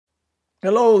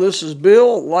Hello, this is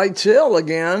Bill Lightell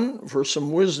again for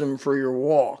some wisdom for your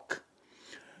walk.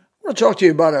 I want to talk to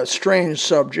you about a strange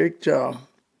subject.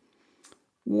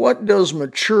 What does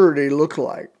maturity look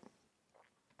like?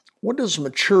 What does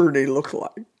maturity look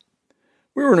like?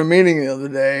 We were in a meeting the other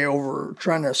day over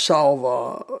trying to solve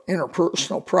an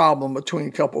interpersonal problem between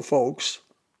a couple folks.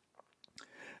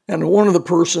 And one of the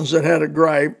persons that had a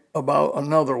gripe about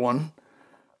another one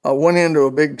went into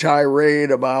a big tirade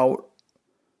about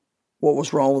what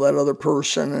was wrong with that other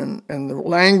person, and the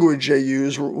language they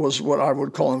used was what I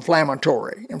would call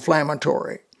inflammatory.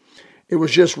 It was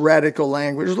just radical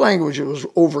language. It was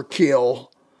overkill,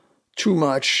 too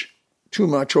much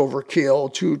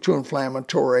overkill, too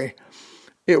inflammatory.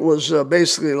 It was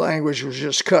basically language was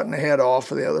just cutting the head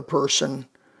off of the other person,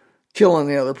 killing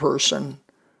the other person,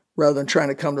 rather than trying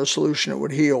to come to a solution that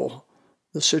would heal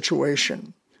the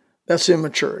situation. That's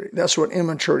immaturity. That's what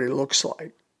immaturity looks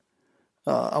like.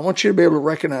 I want you to be able to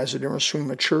recognize the difference between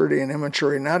maturity and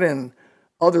immaturity, not in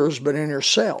others, but in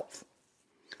yourself.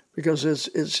 Because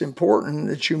it's important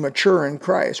that you mature in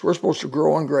Christ. We're supposed to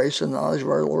grow in grace and knowledge of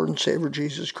our Lord and Savior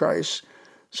Jesus Christ,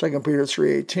 2 Peter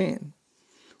 3:18.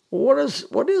 Well,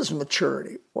 what is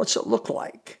maturity? What's it look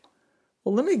like?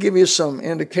 Well, let me give you some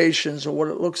indications of what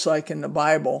it looks like in the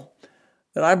Bible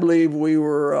that I believe we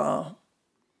were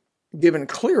given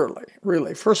clearly,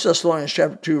 really. 1 Thessalonians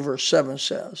chapter 2, verse 7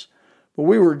 says, "But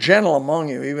we were gentle among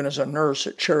you, even as a nurse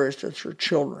that cherisheth her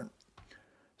children."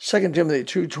 2 Timothy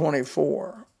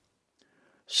 2:24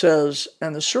 says,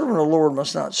 "And the servant of the Lord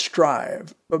must not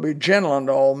strive, but be gentle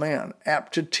unto all men,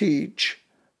 apt to teach,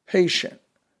 patient,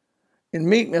 in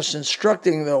meekness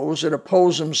instructing those that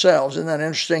oppose themselves." Isn't that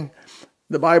interesting?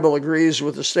 The Bible agrees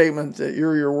with the statement that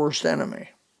you're your worst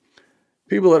enemy.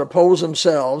 People that oppose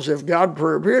themselves, if God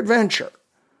peradventure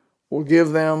will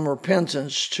give them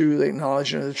repentance to the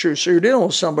acknowledgement of the truth. So you're dealing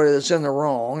with somebody that's in the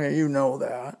wrong, and you know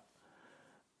that.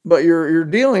 But you're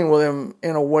dealing with them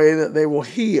in a way that they will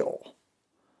heal.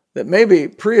 That maybe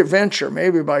pre-adventure,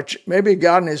 maybe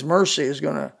God in His mercy is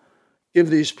going to give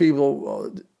these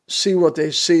people see what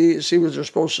they see what they're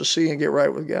supposed to see, and get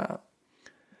right with God.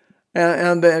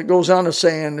 And then it goes on to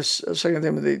say in 2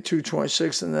 Timothy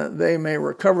 2:26, and that they may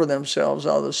recover themselves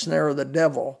out of the snare of the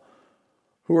devil,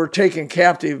 who are taken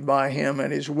captive by him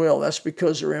at his will. That's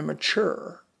because they're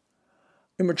immature.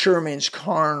 Immature means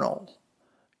carnal,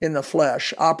 in the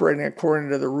flesh, operating according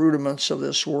to the rudiments of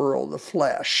this world, the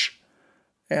flesh.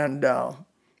 And the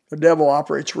devil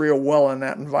operates real well in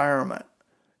that environment.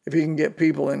 If he can get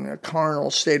people in a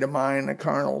carnal state of mind, a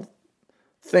carnal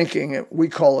thinking, we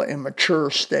call it immature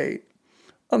state,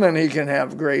 and then he can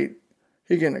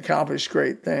accomplish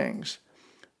great things.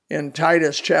 In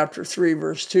Titus chapter 3,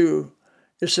 verse 2,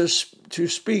 it says, "To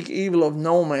speak evil of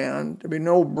no man, to be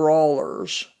no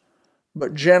brawlers,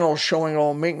 but gentle, showing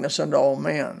all meekness unto all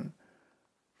men.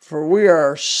 For we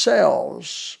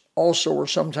ourselves also were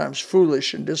sometimes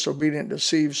foolish and disobedient,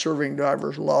 deceived, serving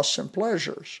divers lusts and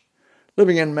pleasures,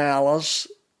 living in malice,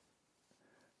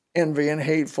 envy, and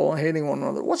hateful, and hating one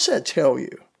another." What's that tell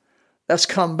you? That's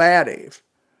combative.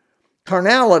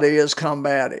 Carnality is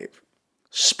combative.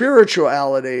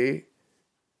 Spirituality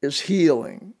is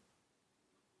healing.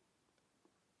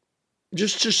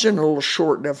 Just in a little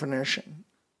short definition.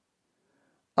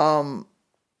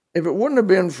 If it wouldn't have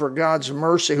been for God's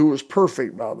mercy, who was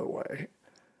perfect, by the way,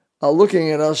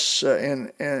 looking at us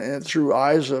through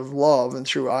eyes of love, and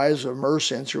through eyes of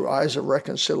mercy, and through eyes of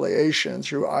reconciliation, and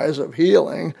through eyes of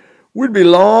healing, we'd be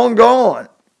long gone.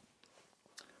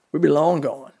 We'd be long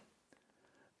gone.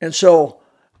 And so,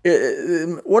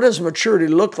 what does maturity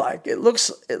look like? It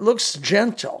looks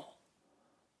gentle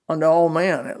unto all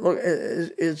men.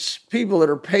 It's people that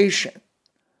are patient.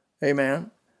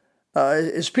 Amen.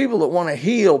 It's people that want to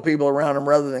heal people around them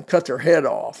rather than cut their head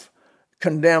off,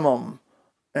 condemn them,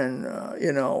 and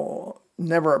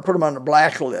never put them on the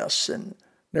blacklist and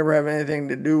never have anything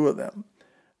to do with them.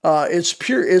 It's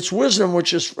pure. It's wisdom,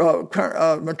 which is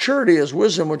maturity is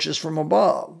wisdom, which is from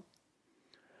above.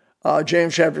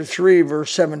 James chapter 3,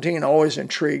 verse 17 always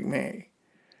intrigued me.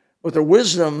 But the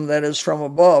wisdom that is from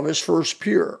above is first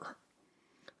pure.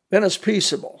 Then it's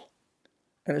peaceable,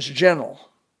 and it's gentle.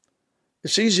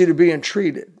 It's easy to be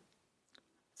entreated,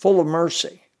 full of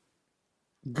mercy,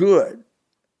 good,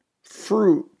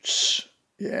 fruits,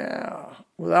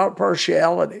 without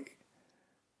partiality,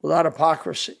 without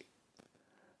hypocrisy.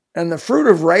 And the fruit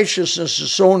of righteousness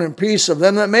is sown in peace of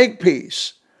them that make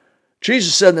peace.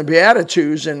 Jesus said in the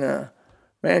Beatitudes, you ought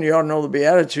to know the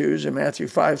Beatitudes in Matthew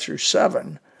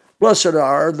 5-7. Blessed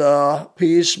are the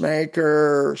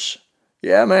peacemakers.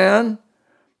 Yeah, man.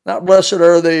 Not blessed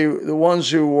are the ones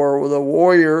who are the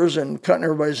warriors and cutting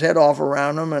everybody's head off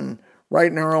around them and right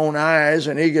in their own eyes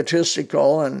and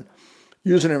egotistical and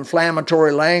using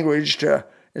inflammatory language to,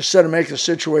 instead of make the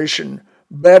situation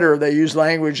better, they use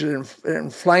language that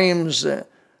inflames the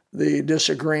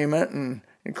disagreement and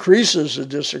increases the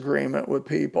disagreement with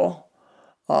people.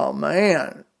 Oh,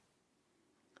 man.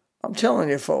 I'm telling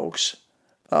you, folks,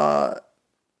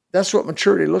 that's what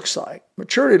maturity looks like.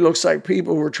 Maturity looks like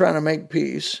people who are trying to make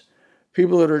peace,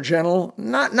 people that are gentle,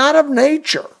 not of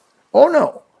nature. Oh,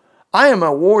 no. I am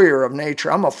a warrior of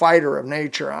nature. I'm a fighter of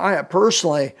nature. I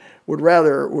personally would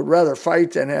rather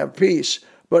fight than have peace.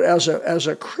 But as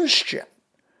a Christian,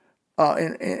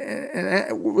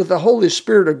 and with the Holy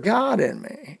Spirit of God in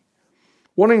me,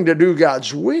 wanting to do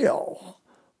God's will,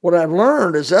 what I've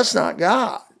learned is that's not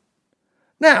God.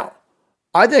 Now,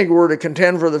 I think we're to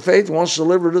contend for the faith once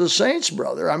delivered to the saints,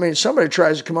 brother. I mean, somebody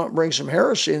tries to come up and bring some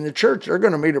heresy in the church, they're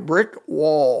going to meet a brick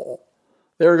wall.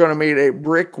 They're going to meet a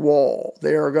brick wall.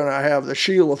 They are going to have the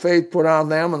shield of faith put on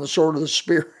them and the sword of the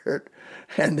Spirit,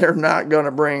 and they're not going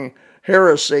to bring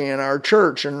heresy in our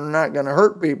church, and they're not going to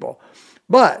hurt people.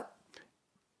 But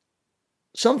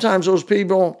sometimes those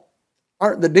people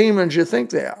aren't the demons you think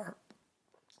they are.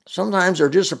 Sometimes they're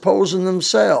just opposing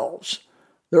themselves.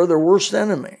 They're their worst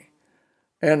enemy.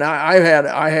 And I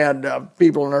had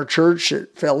people in our church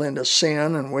that fell into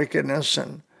sin and wickedness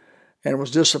and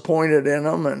was disappointed in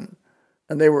them, and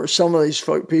they were, some of these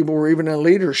people were even in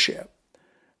leadership,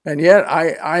 and yet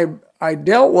I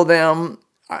dealt with them.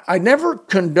 I never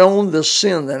condoned the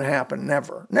sin that happened.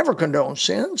 Never condoned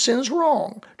sin. Sin's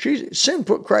wrong. Sin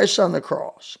put Christ on the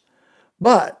cross,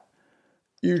 but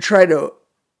you try to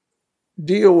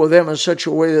deal with them in such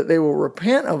a way that they will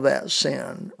repent of that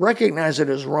sin, recognize it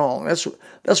as wrong.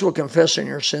 That's what confessing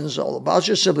your sins is all about. It's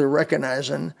just simply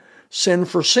recognizing sin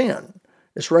for sin.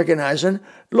 It's recognizing,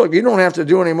 look, you don't have to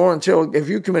do any more until, if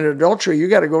you committed adultery, you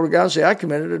got to go to God and say, I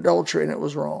committed adultery and it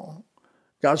was wrong.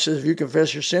 God says, if you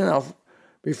confess your sin, I'll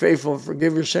be faithful to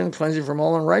forgive your sin, cleanse you from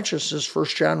all unrighteousness, 1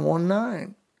 John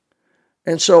 1:9.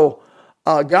 And so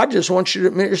God just wants you to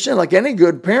admit your sin. Like any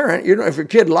good parent, if your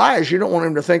kid lies, you don't want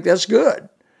him to think that's good.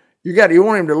 You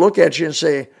want him to look at you and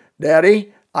say,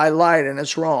 Daddy, I lied and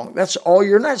it's wrong. That's all.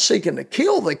 You're not seeking to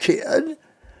kill the kid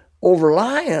over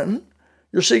lying.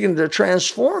 You're seeking to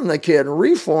transform the kid and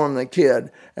reform the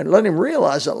kid and let him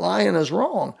realize that lying is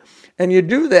wrong. And you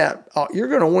do that, you're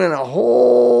going to win a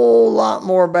whole lot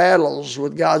more battles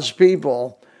with God's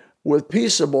people with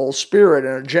peaceable spirit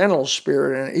and a gentle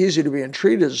spirit and an easy to be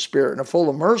entreated spirit and a full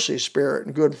of mercy spirit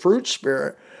and good fruit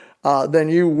spirit than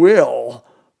you will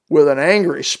with an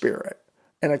angry spirit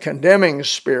and a condemning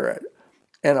spirit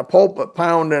and a pulpit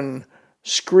pounding,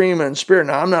 screaming spirit.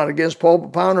 Now, I'm not against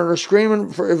pulpit pounding or screaming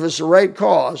if it's the right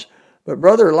cause, but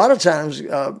brother, a lot of times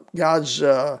God's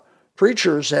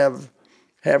preachers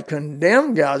have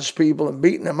condemned God's people and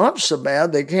beaten them up so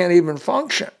bad they can't even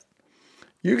function.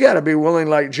 You got to be willing,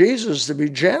 like Jesus, to be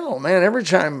gentle. Man, every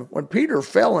time when Peter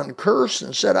fell and cursed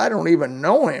and said, I don't even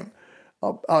know him,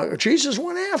 Jesus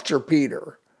went after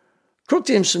Peter,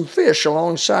 cooked him some fish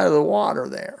alongside of the water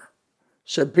there.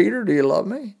 Said, Peter, do you love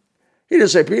me? He didn't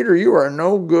say, Peter, you are a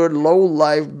no good,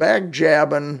 low-life,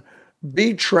 back-jabbing,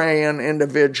 betraying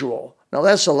individual. Now,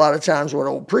 that's a lot of times what an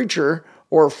old preacher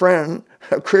or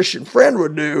a Christian friend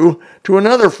would do to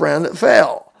another friend that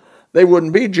fell. They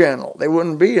wouldn't be gentle. They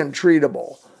wouldn't be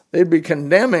entreatable. They'd be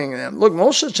condemning them. Look,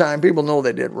 most of the time, people know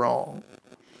they did wrong.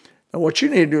 And what you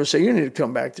need to do is say, you need to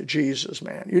come back to Jesus,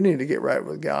 man. You need to get right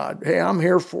with God. Hey, I'm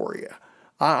here for you.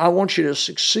 I want you to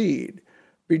succeed.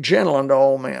 Be gentle unto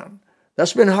all men.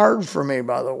 That's been hard for me,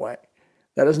 by the way.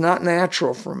 That is not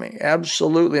natural for me.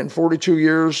 Absolutely. In 42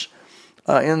 years,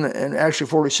 and actually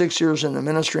 46 years in the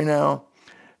ministry now,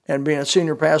 and being a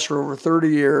senior pastor over 30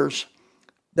 years,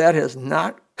 that has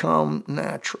not come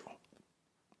natural.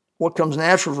 What comes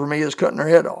natural for me is cutting their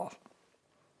head off,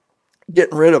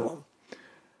 getting rid of them,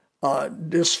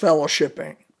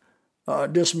 disfellowshipping,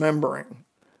 dismembering,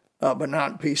 but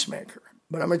not peacemaker.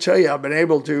 But I'm going to tell you, I've been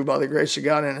able to, by the grace of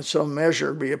God, and in some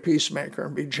measure, be a peacemaker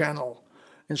and be gentle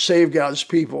and save God's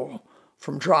people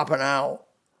from dropping out.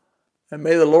 And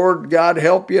may the Lord God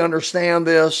help you understand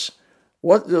this.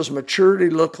 What does maturity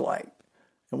look like?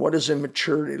 And what does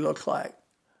immaturity look like?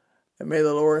 And may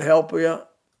the Lord help you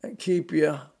and keep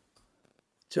you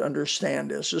to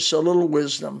understand this. Just a little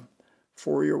wisdom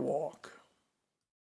for your walk.